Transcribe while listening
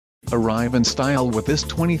Arrive in style with this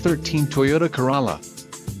 2013 Toyota Corolla.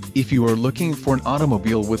 If you are looking for an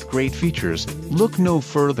automobile with great features, look no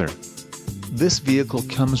further. This vehicle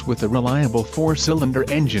comes with a reliable 4-cylinder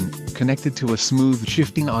engine, connected to a smooth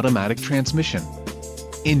shifting automatic transmission.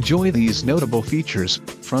 Enjoy these notable features: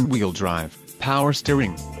 front-wheel drive, power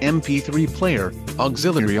steering, MP3 player,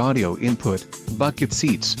 auxiliary audio input, bucket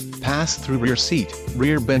seats, pass-through rear seat,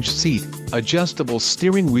 rear bench seat, adjustable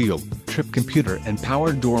steering wheel, trip computer and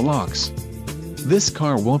power door locks. This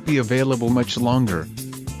car won't be available much longer.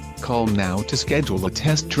 Call now to schedule a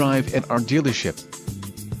test drive at our dealership.